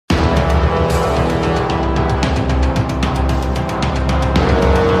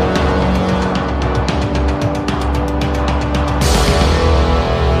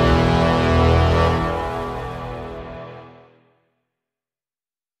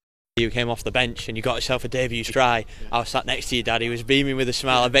You came off the bench and you got yourself a debut try. I was sat next to you, Dad. He was beaming with a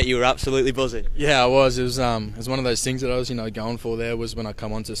smile. I bet you were absolutely buzzing. Yeah, I was. It was one of those things that I was, going for there, was when I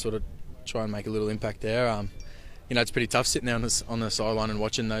come on to sort of try and make a little impact there. It's pretty tough sitting there on the sideline and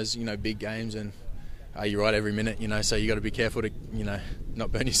watching those, big games, and you're right every minute, so you got to be careful to,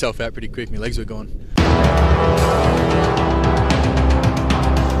 not burn yourself out pretty quick. My legs were gone.